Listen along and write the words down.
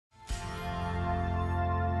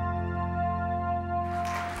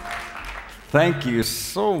Thank you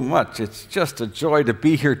so much. It's just a joy to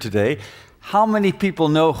be here today. How many people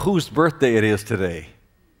know whose birthday it is today?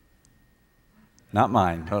 Not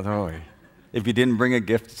mine. Don't worry. If you didn't bring a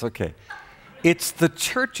gift, it's okay. It's the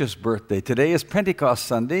church's birthday. Today is Pentecost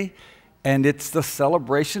Sunday, and it's the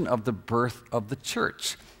celebration of the birth of the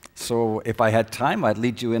church. So if I had time, I'd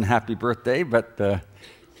lead you in happy birthday, but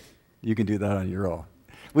you can do that on your own.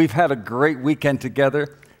 We've had a great weekend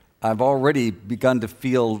together. I've already begun to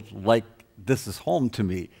feel like this is home to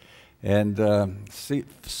me, and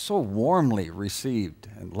so warmly received,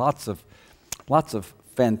 and lots of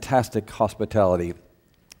fantastic hospitality.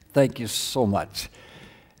 Thank you so much.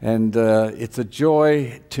 And it's a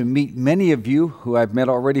joy to meet many of you who I've met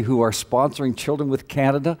already who are sponsoring Children with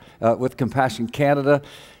Canada, with Compassion Canada.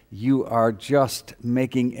 You are just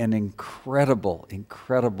making an incredible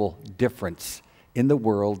difference in the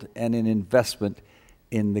world and an investment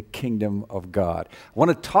in the kingdom of God. I want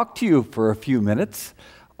to talk to you for a few minutes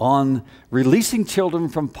on releasing children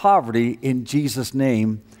from poverty in Jesus'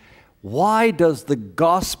 name. Why does the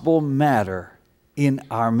gospel matter in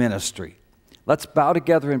our ministry? Let's bow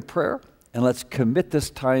together in prayer and let's commit this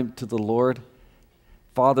time to the Lord.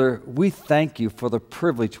 Father, we thank you for the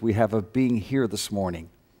privilege we have of being here this morning.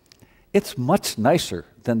 It's much nicer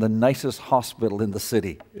than the nicest hospital in the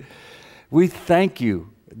city. We thank you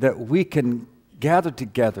that we can gather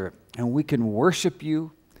together and we can worship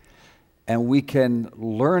you and we can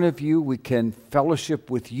learn of you. We can fellowship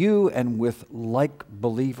with you and with like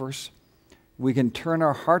believers. We can turn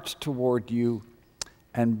our hearts toward you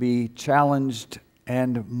and be challenged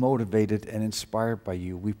and motivated and inspired by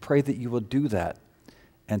you. We pray that you will do that,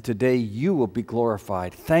 and today you will be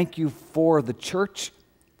glorified. Thank you for the church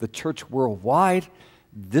worldwide,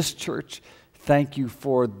 this church. Thank you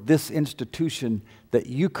for this institution that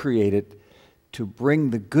you created to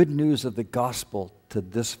bring the good news of the gospel to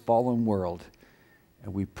this fallen world.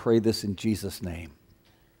 And we pray this in Jesus' name.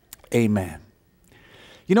 Amen.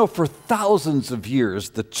 You know, for thousands of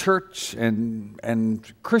years, the church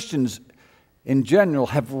and Christians in general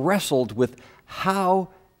have wrestled with how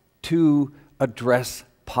to address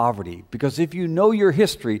poverty. Because if you know your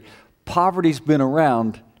history, poverty's been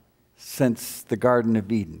around since the Garden of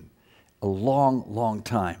Eden, a long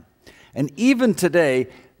time. And even today,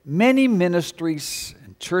 many ministries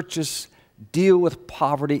and churches deal with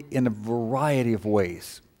poverty in a variety of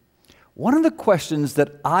ways. One of the questions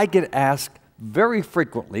that I get asked very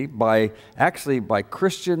frequently by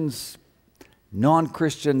Christians,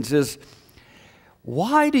 non-Christians, is,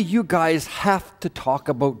 why do you guys have to talk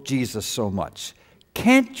about Jesus so much?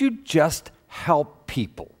 Can't you just help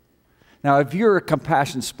people? Now, if you're a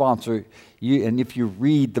Compassion sponsor, and if you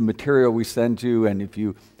read the material we send you, and if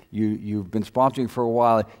you've been sponsoring for a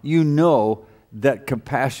while, you know that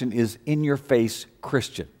Compassion is in-your-face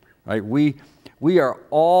Christian, right? We are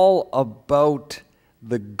all about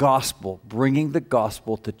the gospel, bringing the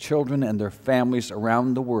gospel to children and their families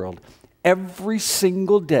around the world. Every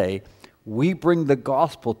single day, we bring the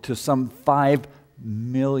gospel to some 5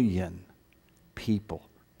 million people.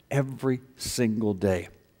 Every single day.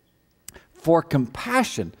 For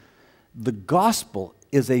Compassion, the gospel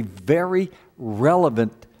is a very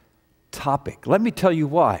relevant topic. Let me tell you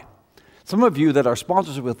why. Some of you that are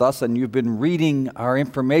sponsors with us and you've been reading our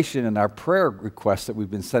information and our prayer requests that we've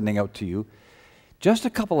been sending out to you, just a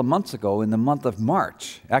couple of months ago in the month of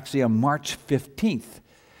March, actually on March 15th,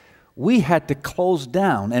 we had to close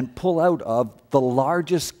down and pull out of the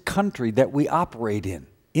largest country that we operate in,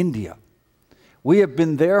 India. We have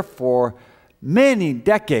been there for many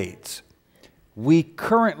decades. We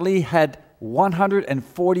currently had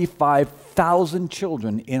 145,000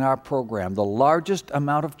 children in our program, the largest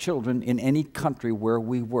amount of children in any country where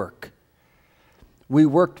we work. We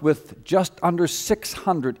worked with just under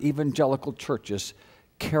 600 evangelical churches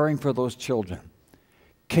caring for those children.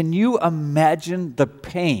 Can you imagine the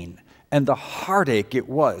pain and the heartache it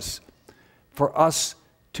was for us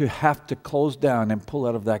to have to close down and pull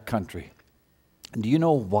out of that country? And do you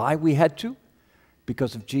know why we had to?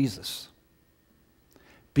 Because of Jesus.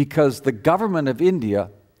 Because the government of India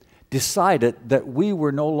decided that we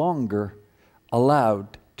were no longer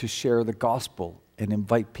allowed to share the gospel and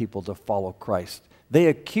invite people to follow Christ. They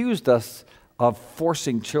accused us of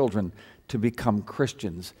forcing children to become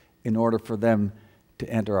Christians in order for them to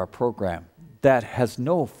enter our program. That has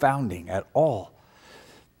no founding at all.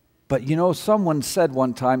 But you know, someone said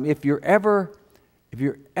one time, if you're ever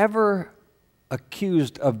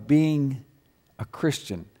accused of being a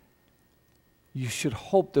Christian, you should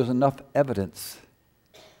hope there's enough evidence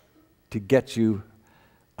to get you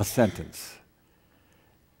a sentence.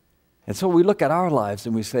 And so we look at our lives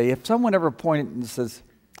and we say, if someone ever pointed and says,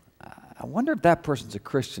 I wonder if that person's a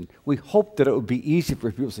Christian. We hope that it would be easy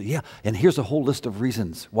for people to say, yeah, and here's a whole list of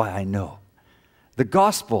reasons why I know. The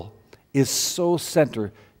gospel is so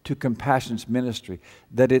central to Compassion's ministry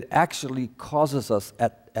that it actually causes us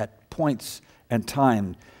at points and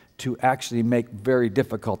time to actually make very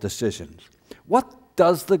difficult decisions. What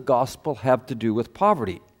does the gospel have to do with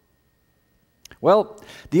poverty? Well,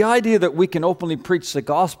 the idea that we can openly preach the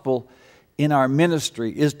gospel in our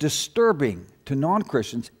ministry is disturbing to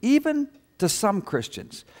non-Christians, even to some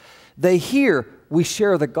Christians. They hear we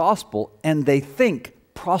share the gospel and they think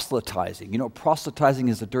proselytizing. You know, proselytizing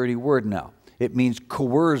is a dirty word now. It means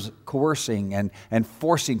coercing and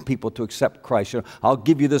forcing people to accept Christ. You know, I'll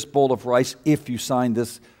give you this bowl of rice if you sign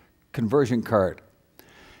this conversion card.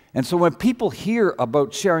 And so when people hear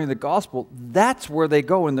about sharing the gospel, that's where they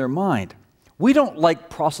go in their mind. We don't like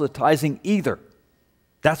proselytizing either.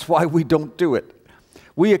 That's why we don't do it.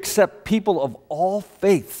 We accept people of all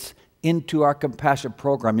faiths into our Compassion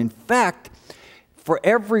program. In fact, for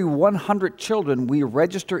every 100 children we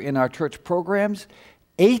register in our church programs,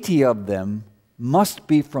 80 of them must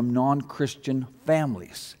be from non-Christian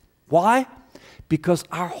families. Why? Because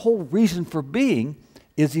our whole reason for being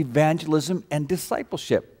is evangelism and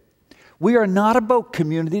discipleship. We are not about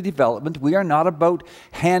community development. We are not about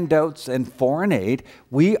handouts and foreign aid.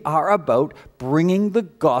 We are about bringing the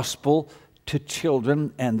gospel to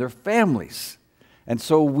children and their families. And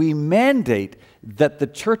so we mandate that the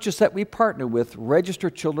churches that we partner with register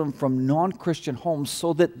children from non-Christian homes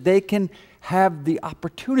so that they can have the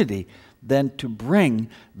opportunity then to bring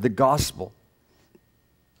the gospel.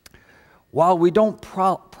 While we don't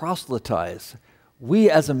proselytize, we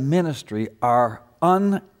as a ministry are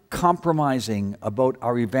uncompromising about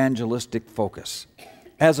our evangelistic focus.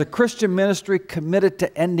 As a Christian ministry committed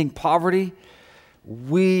to ending poverty,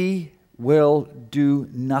 we will do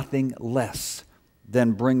nothing less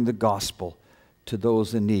than bring the gospel to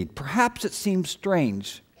those in need. Perhaps it seems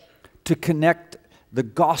strange to connect the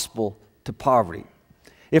gospel to poverty.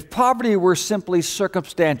 If poverty were simply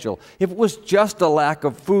circumstantial, if it was just a lack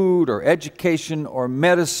of food or education or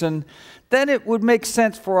medicine, then it would make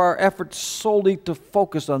sense for our efforts solely to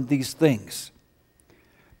focus on these things.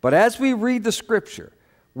 But as we read the scripture,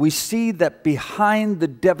 we see that behind the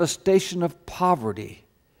devastation of poverty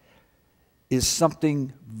is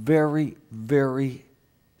something very, very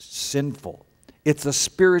sinful. It's a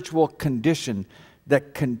spiritual condition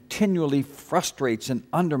that continually frustrates and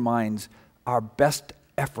undermines our best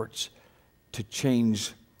efforts to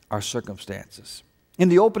change our circumstances. In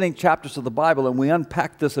the opening chapters of the Bible, and we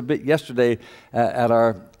unpacked this a bit yesterday at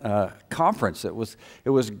our conference, it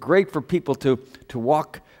was great for people to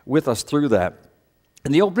walk with us through that.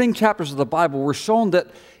 In the opening chapters of the Bible, we're shown that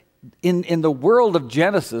in the world of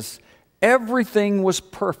Genesis, everything was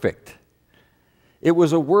perfect. It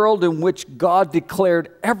was a world in which God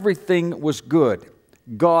declared everything was good.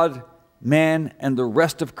 God, man, and the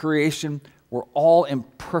rest of creation were all in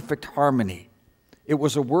perfect harmony. It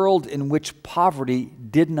was a world in which poverty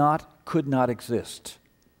could not exist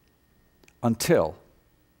until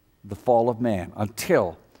the fall of man,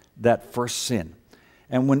 until that first sin.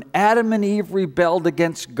 And when Adam and Eve rebelled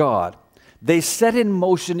against God, they set in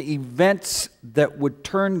motion events that would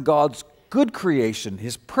turn God's good creation,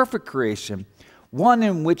 his perfect creation, one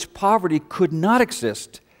in which poverty could not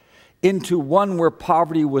exist, into one where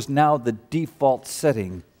poverty was now the default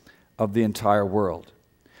setting of the entire world.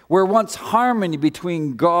 Where once harmony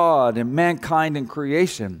between God and mankind and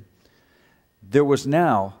creation, there was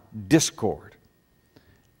now discord.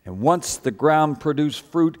 And once the ground produced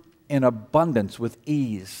fruit in abundance with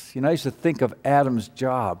ease. You know, I used to think of Adam's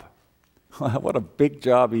job. What a big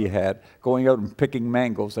job he had, going out and picking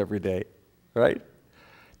mangoes every day, right?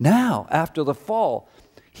 Now, after the fall,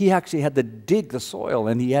 he actually had to dig the soil,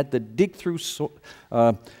 and he had to dig through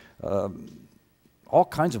all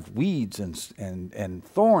kinds of weeds and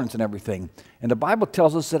thorns and everything. And the Bible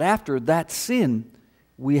tells us that after that sin,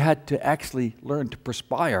 we had to actually learn to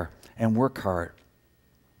perspire and work hard.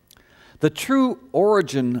 The true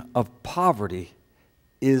origin of poverty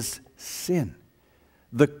is sin.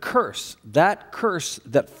 The curse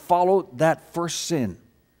that followed that first sin,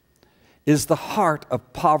 is the heart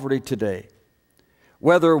of poverty today.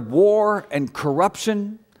 Whether war and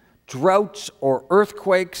corruption, droughts or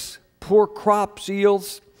earthquakes, poor crop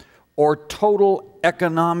yields, or total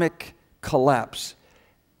economic collapse,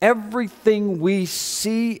 everything we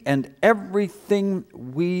see and everything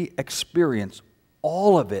we experience,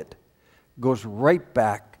 all of it goes right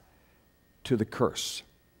back to the curse.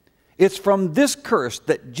 It's from this curse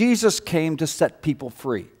that Jesus came to set people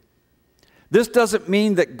free. This doesn't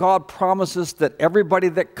mean that God promises that everybody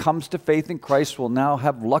that comes to faith in Christ will now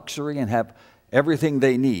have luxury and have everything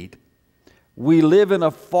they need. We live in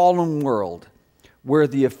a fallen world where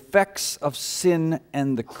the effects of sin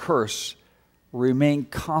and the curse remain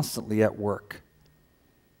constantly at work.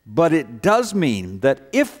 But it does mean that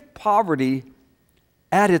if poverty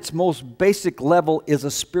at its most basic level is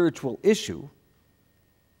a spiritual issue,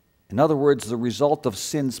 in other words, the result of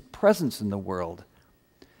sin's presence in the world,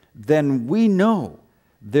 then we know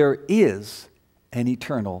there is an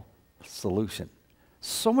eternal solution.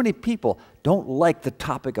 So many people don't like the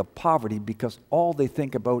topic of poverty because all they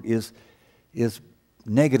think about is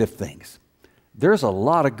negative things. There's a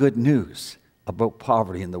lot of good news about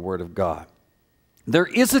poverty in the Word of God. There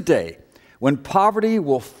is a day when poverty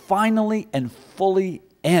will finally and fully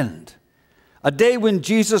end. A day when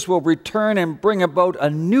Jesus will return and bring about a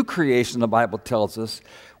new creation, the Bible tells us,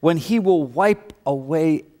 when He will wipe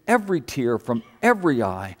away every tear from every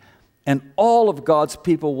eye, and all of God's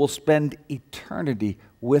people will spend eternity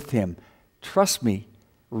with Him. Trust me,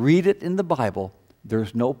 read it in the Bible.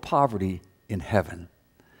 There's no poverty in heaven.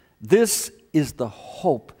 This is the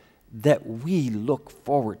hope that we look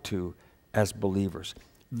forward to as believers.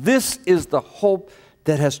 This is the hope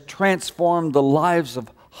that has transformed the lives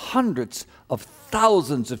of hundreds of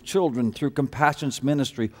thousands of children through Compassion's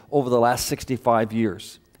ministry over the last 65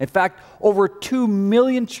 years. In fact, over 2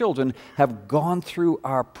 million children have gone through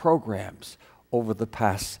our programs over the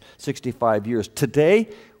past 65 years. Today,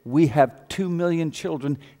 we have 2 million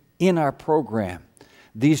children in our program.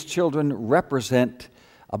 These children represent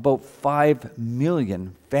about 5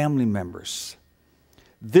 million family members.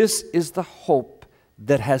 This is the hope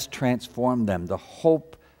that has transformed them, the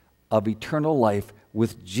hope of eternal life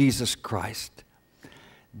with Jesus Christ.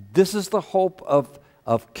 This is the hope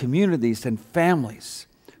of communities and families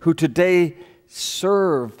who today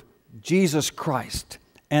serve Jesus Christ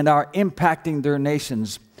and are impacting their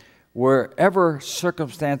nations whatever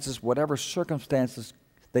circumstances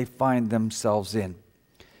they find themselves in,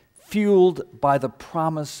 fueled by the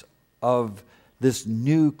promise of this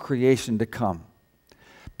new creation to come.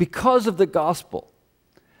 Because of the gospel,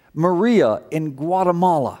 Maria in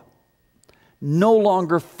Guatemala no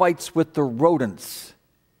longer fights with the rodents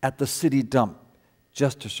at the city dump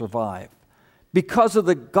just to survive. Because of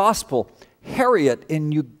the gospel, Harriet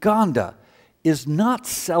in Uganda is not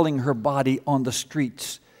selling her body on the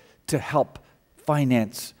streets to help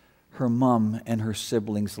finance her mom and her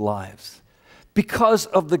siblings' lives. Because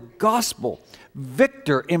of the gospel,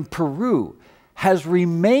 Victor in Peru has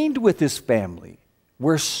remained with his family,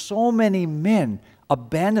 where so many men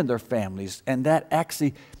abandon their families, and that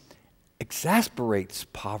actually exasperates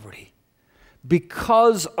poverty.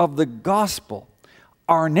 Because of the gospel,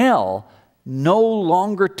 Arnell no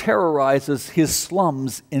longer terrorizes his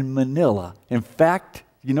slums in Manila. In fact,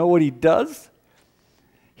 you know what he does?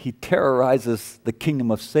 He terrorizes the kingdom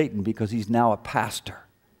of Satan because he's now a pastor.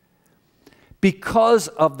 Because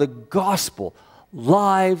of the gospel,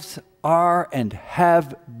 lives are and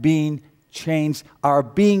have been changed, are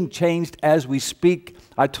being changed as we speak.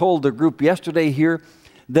 I told the group yesterday here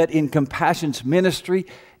that in Compassion's ministry,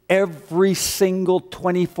 every single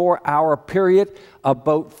 24-hour period,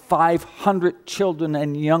 about 500 children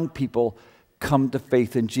and young people come to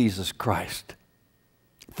faith in Jesus Christ.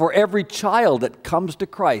 For every child that comes to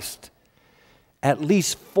Christ, at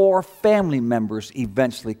least 4 family members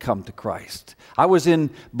eventually come to Christ. I was in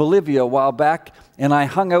Bolivia a while back, and I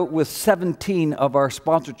hung out with 17 of our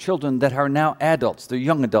sponsored children that are now adults. They're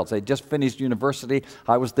young adults. They just finished university.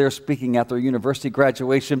 I was there speaking at their university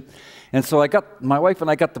graduation. And so my wife and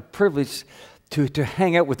I got the privilege to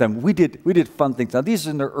hang out with them. We did fun things. Now, these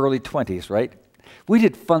are in their early 20s, right? We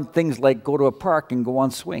did fun things like go to a park and go on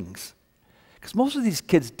swings. Because most of these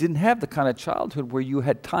kids didn't have the kind of childhood where you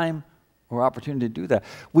had time or opportunity to do that.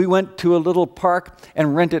 We went to a little park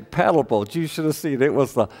and rented paddle boats. You should have seen it. It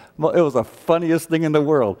was the funniest thing in the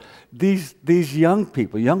world. These young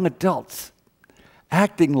people, young adults,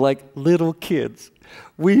 acting like little kids.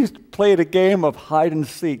 We played a game of hide and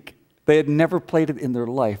seek. They had never played it in their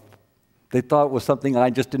life. They thought it was something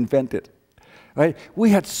I just invented. Right?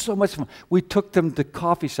 We had so much fun. We took them to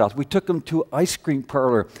coffee shops. We took them to ice cream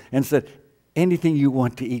parlor and said, anything you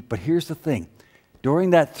want to eat. But here's the thing.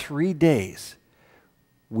 During that 3 days,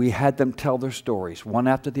 we had them tell their stories, one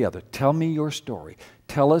after the other. Tell me your story.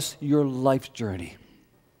 Tell us your life's journey.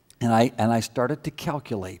 And I started to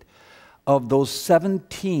calculate, of those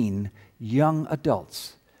 17 young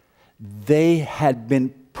adults, they had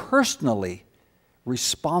been personally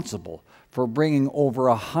responsible for bringing over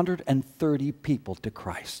 130 people to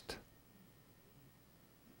Christ.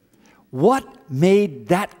 What made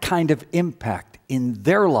that kind of impact in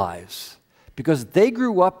their lives? Because they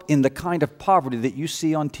grew up in the kind of poverty that you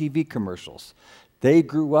see on TV commercials. They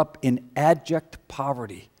grew up in abject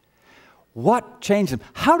poverty. What changed them?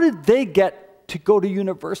 How did they get to go to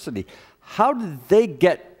university? How did they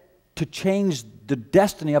get to change the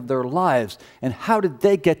destiny of their lives? And how did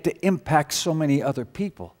they get to impact so many other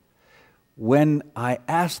people? When I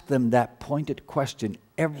asked them that pointed question,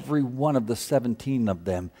 every one of the 17 of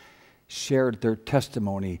them shared their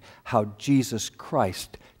testimony how Jesus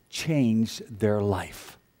Christ changed their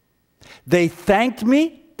life. They thanked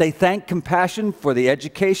me. They thanked Compassion for the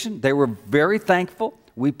education. They were very thankful.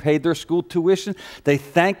 We paid their school tuition. They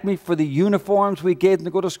thanked me for the uniforms we gave them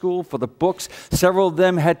to go to school, for the books. Several of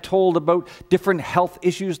them had told about different health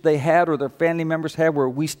issues they had or their family members had where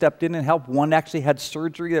we stepped in and helped. One actually had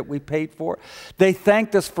surgery that we paid for. They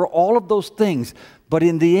thanked us for all of those things. But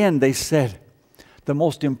in the end, they said, the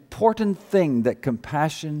most important thing that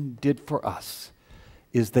Compassion did for us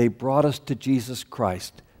is they brought us to Jesus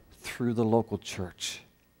Christ through the local church.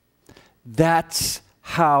 That's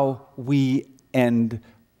how we end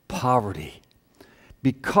poverty.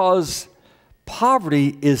 Because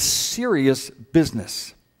poverty is serious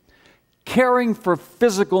business. Caring for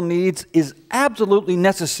physical needs is absolutely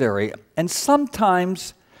necessary, and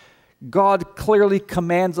sometimes God clearly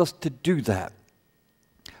commands us to do that.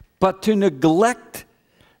 But to neglect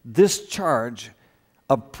this charge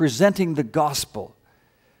of presenting the gospel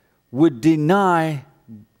would deny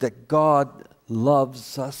that God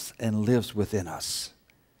loves us and lives within us.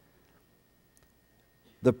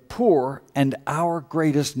 The poor and our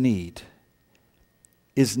greatest need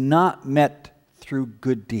is not met through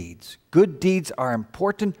good deeds. Good deeds are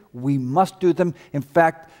important. We must do them. In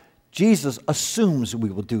fact, Jesus assumes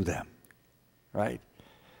we will do them, right?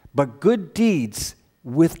 But good deeds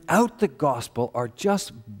without the gospel are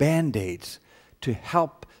just band-aids to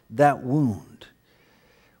help that wound.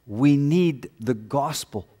 We need the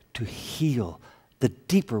gospel to heal the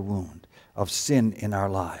deeper wound of sin in our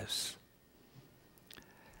lives.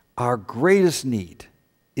 Our greatest need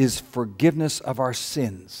is forgiveness of our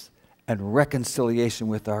sins and reconciliation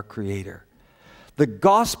with our Creator. The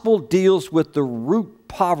gospel deals with the root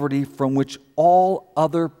poverty from which all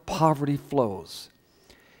other poverty flows.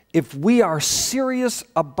 If we are serious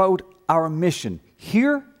about our mission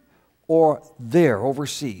here or there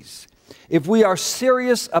overseas, if we are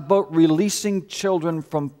serious about releasing children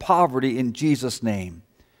from poverty in Jesus' name,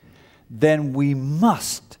 then we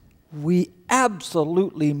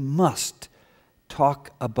absolutely must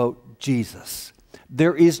talk about Jesus.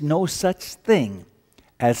 There is no such thing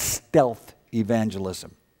as stealth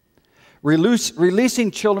evangelism.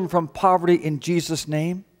 Releasing children from poverty in Jesus'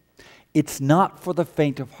 name, it's not for the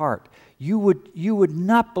faint of heart. You would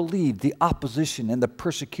not believe the opposition and the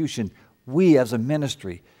persecution we as a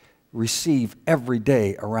ministry receive every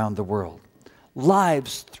day around the world.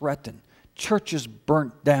 Lives threatened, churches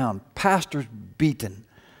burnt down, pastors beaten.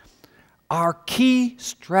 Our key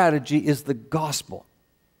strategy is the gospel.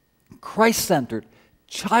 Christ-centered,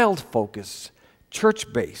 child-focused,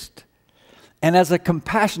 church-based. And as a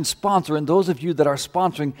Compassion sponsor, and those of you that are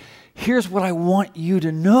sponsoring, here's what I want you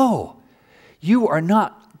to know. You are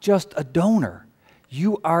not just a donor.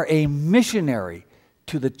 You are a missionary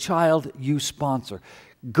to the child you sponsor.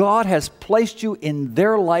 God has placed you in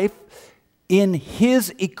their life in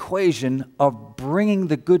His equation of bringing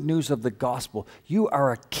the good news of the gospel. You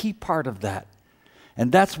are a key part of that.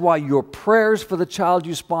 And that's why your prayers for the child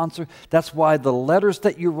you sponsor, that's why the letters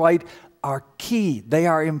that you write are key. They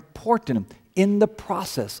are important in the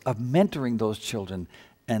process of mentoring those children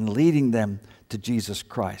and leading them to Jesus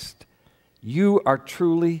Christ. You are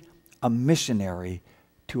truly a missionary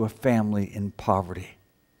to a family in poverty.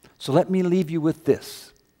 So let me leave you with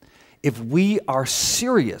this. If we are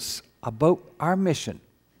serious about our mission,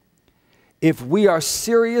 if we are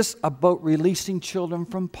serious about releasing children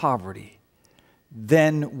from poverty,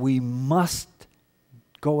 then we must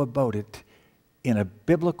go about it in a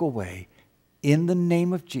biblical way, in the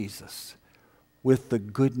name of Jesus, with the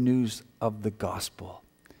good news of the gospel.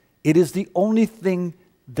 It is the only thing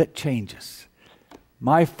that changes.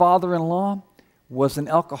 My father-in-law was an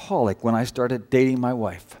alcoholic when I started dating my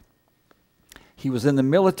wife. He was in the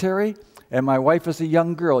military, and my wife, as a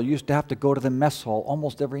young girl, used to have to go to the mess hall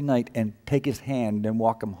almost every night and take his hand and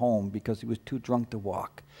walk him home because he was too drunk to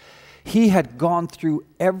walk. He had gone through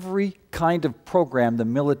every kind of program the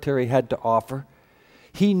military had to offer.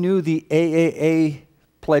 He knew the AAA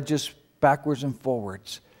pledges backwards and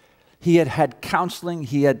forwards. He had had counseling,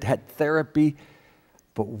 he had had therapy,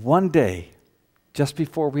 but one day, just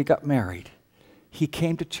before we got married, he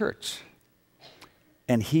came to church.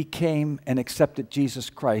 and he came and accepted Jesus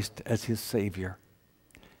Christ as his Savior.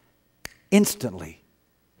 Instantly,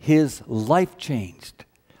 his life changed.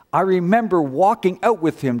 I remember walking out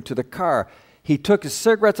with him to the car. He took his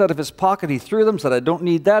cigarettes out of his pocket, he threw them, said, I don't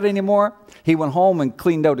need that anymore. He went home and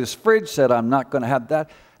cleaned out his fridge, said, I'm not going to have that.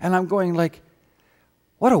 And I'm going like,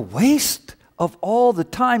 what a waste of all the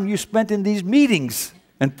time you spent in these meetings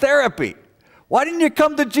and therapy. Why didn't you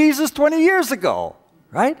come to Jesus 20 years ago,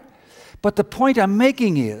 right? But the point I'm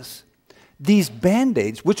making is, these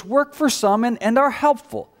Band-Aids, which work for some and are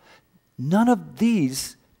helpful, none of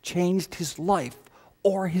these changed his life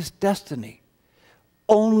or his destiny.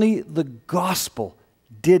 Only the gospel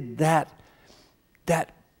did that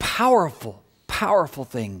powerful, powerful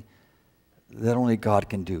thing that only God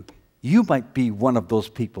can do. You might be one of those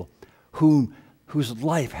people whose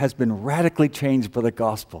life has been radically changed by the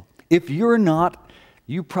gospel. If you're not,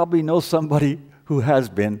 you probably know somebody who has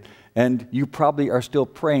been, and you probably are still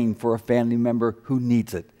praying for a family member who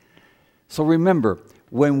needs it. So remember,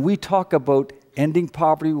 when we talk about ending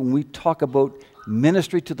poverty, when we talk about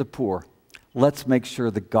ministry to the poor, let's make sure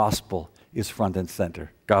the gospel is front and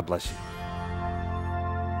center. God bless you.